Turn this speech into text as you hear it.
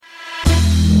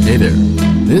Hey there.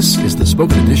 This is the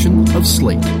spoken edition of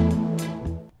Slate.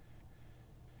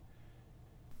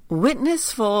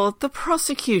 Witness for The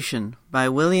Prosecution by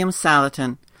William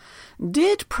Salatin.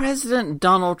 Did President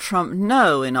Donald Trump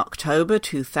know in October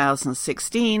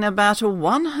 2016 about a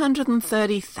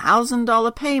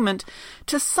 $130,000 payment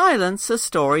to silence a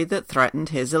story that threatened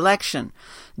his election?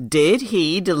 Did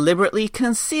he deliberately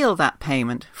conceal that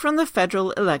payment from the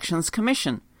Federal Elections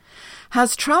Commission?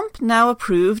 Has Trump now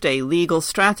approved a legal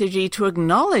strategy to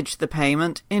acknowledge the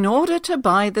payment in order to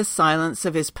buy the silence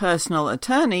of his personal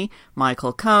attorney,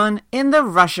 Michael Cohen, in the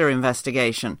Russia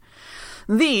investigation?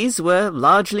 These were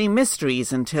largely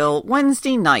mysteries until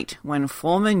Wednesday night, when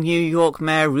former New York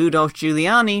Mayor Rudolph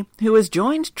Giuliani, who has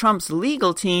joined Trump's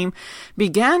legal team,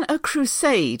 began a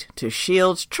crusade to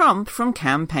shield Trump from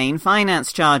campaign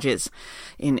finance charges.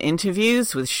 In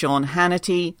interviews with Sean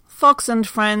Hannity, Fox and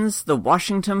Friends, The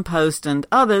Washington Post, and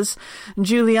others,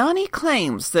 Giuliani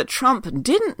claims that Trump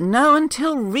didn't know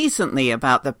until recently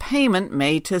about the payment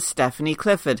made to Stephanie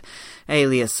Clifford,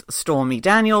 alias Stormy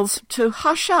Daniels, to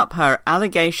hush up her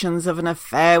allegations of an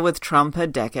affair with Trump a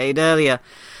decade earlier.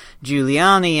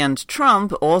 Giuliani and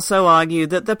Trump also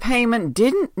argued that the payment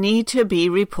didn't need to be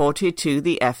reported to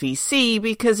the FEC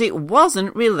because it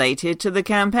wasn't related to the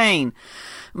campaign.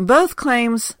 Both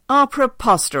claims are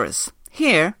preposterous.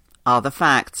 Here are the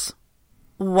facts.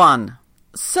 1.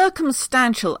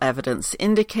 Circumstantial evidence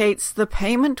indicates the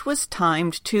payment was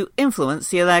timed to influence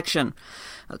the election.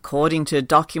 According to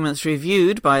documents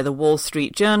reviewed by the Wall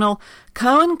Street Journal,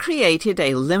 Cohen created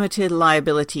a limited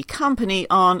liability company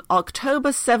on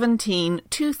October 17,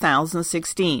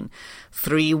 2016,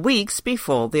 3 weeks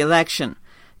before the election.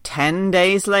 10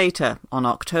 days later, on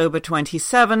October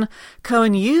 27,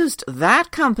 Cohen used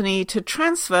that company to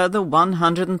transfer the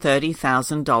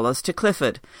 $130,000 to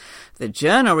Clifford. The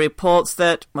Journal reports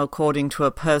that, according to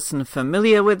a person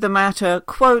familiar with the matter,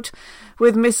 quote,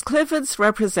 "With Miss Clifford's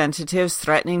representatives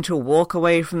threatening to walk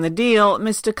away from the deal,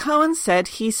 Mr. Cohen said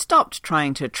he stopped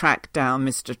trying to track down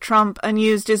Mr. Trump and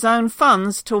used his own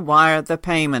funds to wire the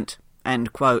payment."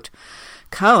 End quote.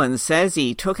 Cohen says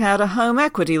he took out a home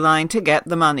equity line to get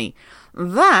the money.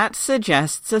 That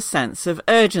suggests a sense of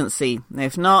urgency,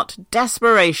 if not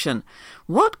desperation.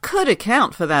 What could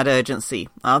account for that urgency,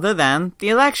 other than the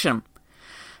election?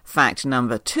 Fact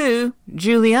number 2,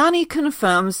 Giuliani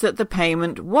confirms that the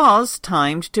payment was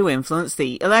timed to influence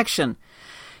the election.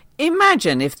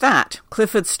 Imagine if that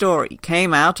Clifford story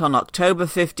came out on October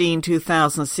 15,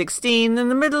 2016, in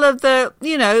the middle of the,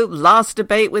 last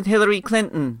debate with Hillary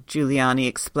Clinton, Giuliani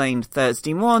explained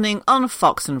Thursday morning on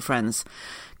Fox and Friends.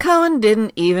 Cohen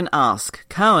didn't even ask.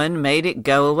 Cohen made it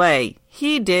go away.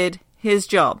 He did his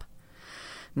job.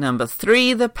 Number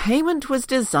 3, the payment was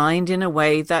designed in a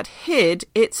way that hid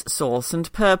its source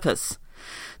and purpose.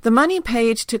 The money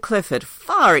paid to Clifford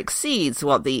far exceeds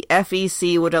what the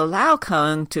FEC would allow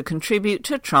Cohen to contribute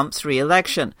to Trump's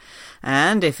re-election,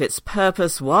 and if its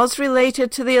purpose was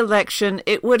related to the election,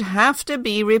 it would have to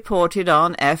be reported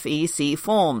on FEC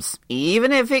forms,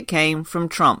 even if it came from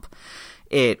Trump.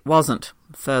 It wasn't.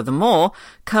 Furthermore,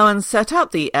 Cohen set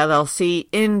up the LLC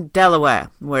in Delaware,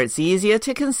 where it's easier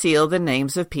to conceal the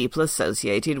names of people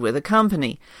associated with a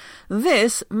company.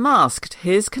 This masked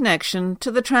his connection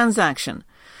to the transaction.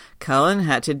 Cohen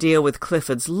had to deal with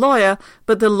Clifford's lawyer,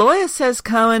 but the lawyer says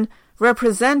Cohen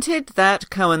represented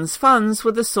that Cohen's funds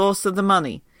were the source of the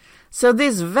money. So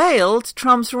this veiled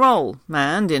Trump's role,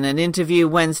 and in an interview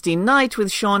Wednesday night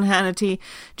with Sean Hannity,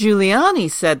 Giuliani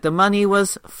said the money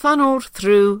was funneled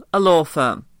through a law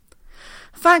firm.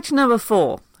 Fact number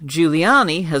 4.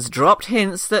 Giuliani has dropped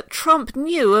hints that Trump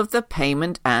knew of the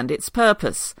payment and its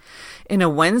purpose. In a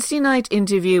Wednesday night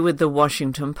interview with The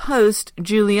Washington Post,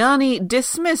 Giuliani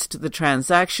dismissed the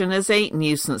transaction as a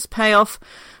nuisance payoff,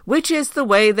 which is the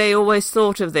way they always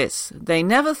thought of this. They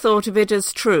never thought of it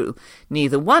as true.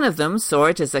 Neither one of them saw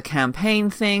it as a campaign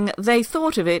thing. They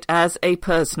thought of it as a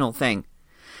personal thing.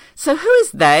 So who is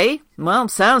they? Well,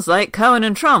 sounds like Cohen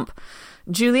and Trump.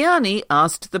 Giuliani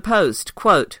asked the Post,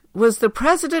 quote, "Was the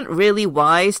president really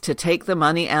wise to take the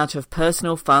money out of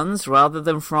personal funds rather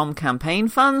than from campaign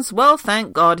funds? Well,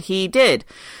 thank God he did.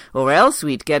 Or else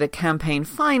we'd get a campaign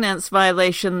finance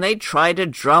violation they'd try to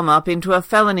drum up into a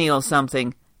felony or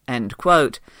something." End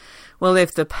quote. Well,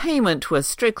 if the payment was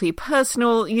strictly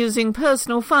personal, using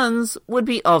personal funds would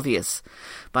be obvious.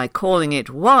 By calling it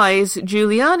wise,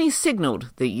 Giuliani signaled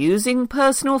that using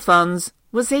personal funds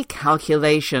was a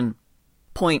calculation.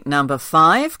 Point number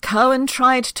 5, Cohen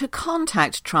tried to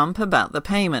contact Trump about the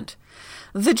payment.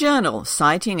 The Journal,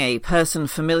 citing a person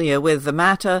familiar with the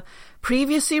matter,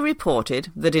 previously reported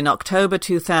that in October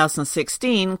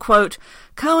 2016, quote,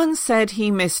 Cohen said he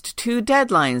missed 2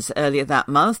 deadlines earlier that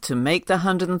month to make the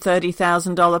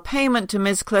 $130,000 payment to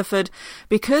Ms. Clifford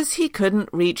because he couldn't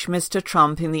reach Mr.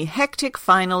 Trump in the hectic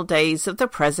final days of the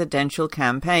presidential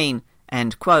campaign,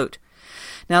 end quote.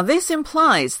 Now, this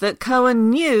implies that Cohen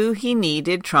knew he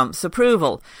needed Trump's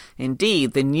approval.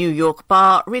 Indeed, the New York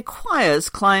bar requires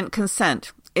client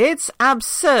consent. It's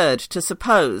absurd to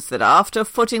suppose that after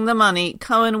footing the money,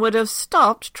 Cohen would have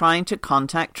stopped trying to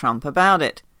contact Trump about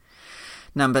it.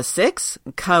 Number 6,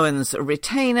 Cohen's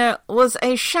retainer was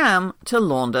a sham to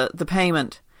launder the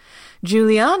payment.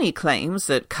 Giuliani claims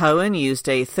that Cohen used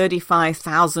a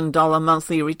 $35,000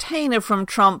 monthly retainer from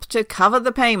Trump to cover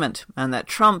the payment and that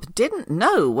Trump didn't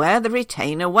know where the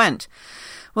retainer went.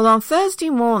 Well, on Thursday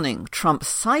morning, Trump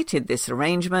cited this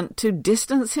arrangement to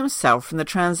distance himself from the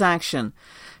transaction.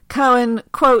 Cohen,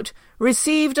 quote,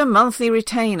 received a monthly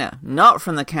retainer, not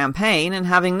from the campaign and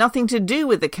having nothing to do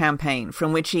with the campaign,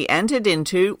 from which he entered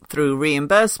into, through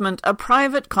reimbursement, a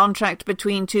private contract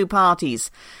between 2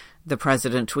 parties, the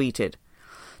president tweeted.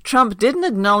 Trump didn't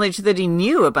acknowledge that he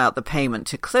knew about the payment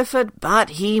to Clifford,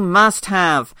 but he must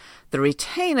have. The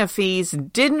retainer fees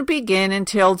didn't begin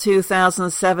until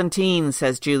 2017,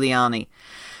 says Giuliani.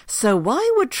 So why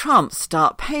would Trump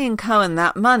start paying Cohen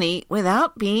that money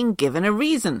without being given a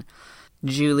reason?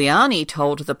 Giuliani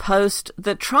told the Post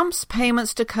that Trump's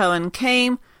payments to Cohen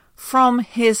came from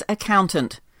his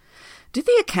accountant. Did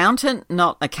the accountant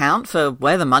not account for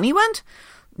where the money went?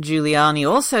 Giuliani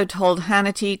also told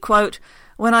Hannity, quote,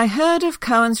 when I heard of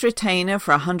Cohen's retainer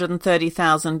for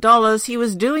 $130,000, he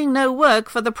was doing no work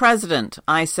for the president.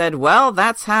 I said, well,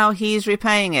 that's how he's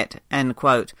repaying it, end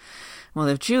quote. Well,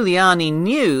 if Giuliani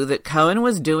knew that Cohen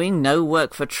was doing no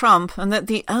work for Trump and that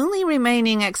the only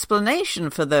remaining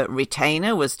explanation for the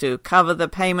retainer was to cover the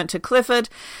payment to Clifford,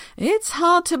 it's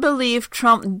hard to believe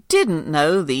Trump didn't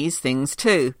know these things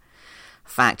too.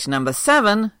 Fact number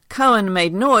 7, Cohen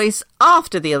made noise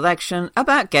after the election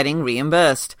about getting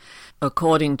reimbursed.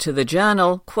 According to the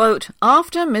Journal, quote,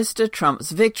 after Mr.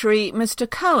 Trump's victory, Mr.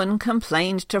 Cohen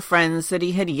complained to friends that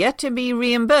he had yet to be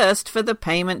reimbursed for the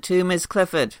payment to Ms.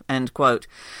 Clifford, end quote.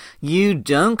 You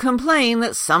don't complain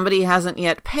that somebody hasn't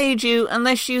yet paid you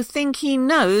unless you think he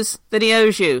knows that he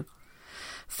owes you.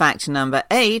 Fact number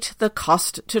 8, the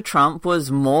cost to Trump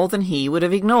was more than he would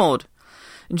have ignored.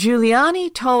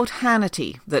 Giuliani told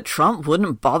Hannity that Trump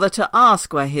wouldn't bother to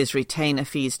ask where his retainer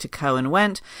fees to Cohen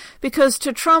went because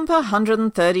to Trump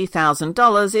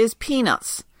 $130,000 is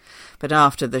peanuts. But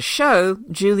after the show,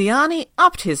 Giuliani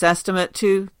upped his estimate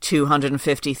to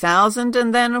 $250,000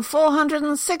 and then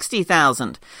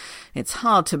 $460,000. It's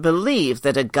hard to believe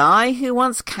that a guy who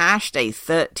once cashed a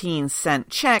 13-cent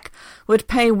check would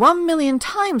pay 1 million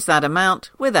times that amount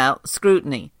without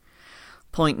scrutiny.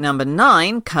 Point number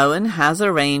 9, Cohen has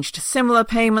arranged similar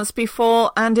payments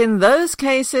before, and in those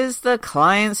cases, the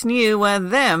clients knew where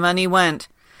their money went.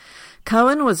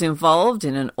 Cohen was involved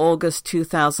in an August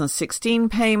 2016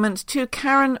 payment to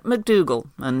Karen McDougal,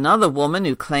 another woman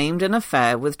who claimed an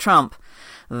affair with Trump.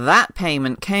 That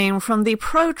payment came from the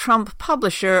pro-Trump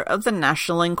publisher of the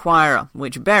National Enquirer,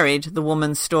 which buried the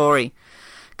woman's story.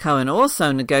 Cohen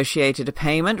also negotiated a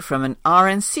payment from an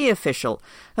RNC official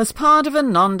as part of a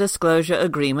non-disclosure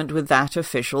agreement with that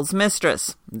official's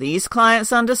mistress. These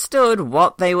clients understood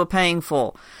what they were paying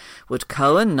for. Would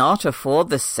Cohen not afford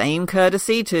the same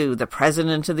courtesy to the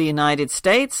President of the United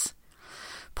States?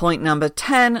 Point number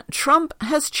 10, Trump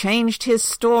has changed his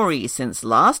story since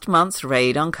last month's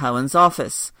raid on Cohen's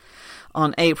office.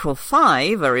 On April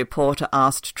 5, a reporter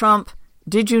asked Trump,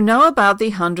 did you know about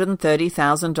the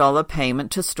 $130,000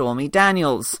 payment to Stormy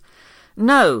Daniels?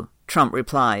 No, Trump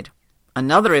replied.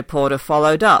 Another reporter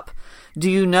followed up.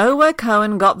 Do you know where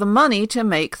Cohen got the money to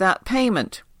make that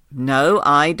payment? No,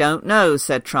 I don't know,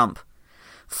 said Trump.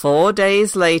 4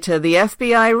 days later, the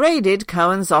FBI raided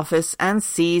Cohen's office and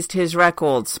seized his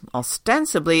records,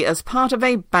 ostensibly as part of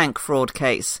a bank fraud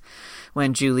case.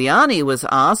 When Giuliani was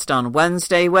asked on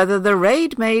Wednesday whether the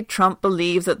raid made Trump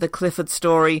believe that the Clifford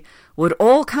story would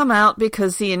all come out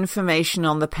because the information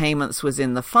on the payments was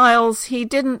in the files, he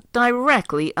didn't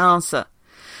directly answer.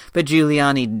 But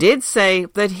Giuliani did say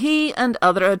that he and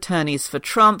other attorneys for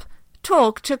Trump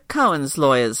talked to Cohen's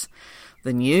lawyers.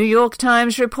 The New York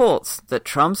Times reports that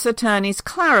Trump's attorneys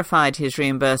clarified his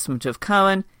reimbursement of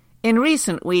Cohen in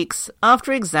recent weeks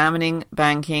after examining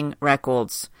banking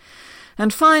records.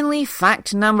 And finally,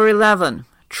 fact number 11.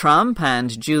 Trump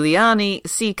and Giuliani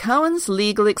see Cohen's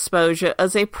legal exposure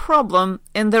as a problem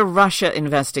in the Russia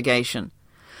investigation.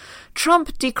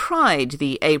 Trump decried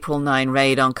the April 9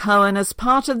 raid on Cohen as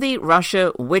part of the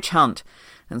Russia witch hunt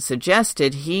and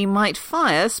suggested he might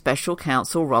fire special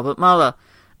counsel Robert Mueller.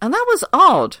 And that was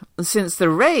odd, since the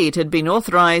raid had been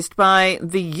authorized by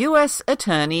the U.S.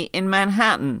 Attorney in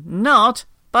Manhattan, not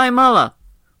by Mueller.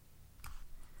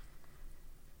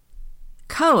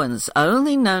 Cohen's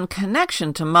only known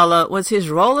connection to Mueller was his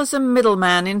role as a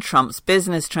middleman in Trump's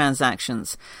business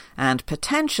transactions and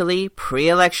potentially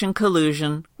pre-election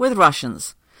collusion with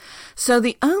Russians. So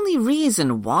the only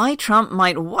reason why Trump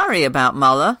might worry about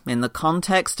Mueller in the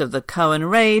context of the Cohen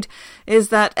raid is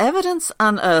that evidence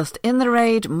unearthed in the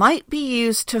raid might be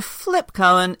used to flip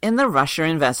Cohen in the Russia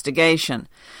investigation.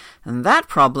 And that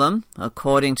problem,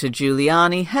 according to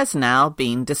Giuliani, has now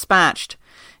been dispatched.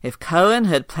 If Cohen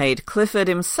had played Clifford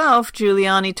himself,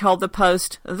 Giuliani told the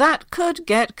Post, that could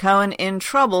get Cohen in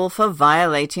trouble for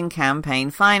violating campaign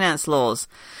finance laws.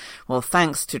 Well,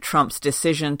 thanks to Trump's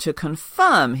decision to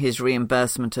confirm his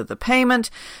reimbursement of the payment,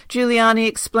 Giuliani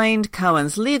explained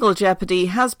Cohen's legal jeopardy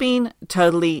has been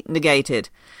totally negated.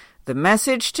 The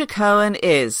message to Cohen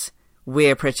is,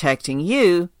 we're protecting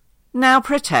you, now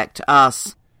protect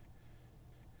us.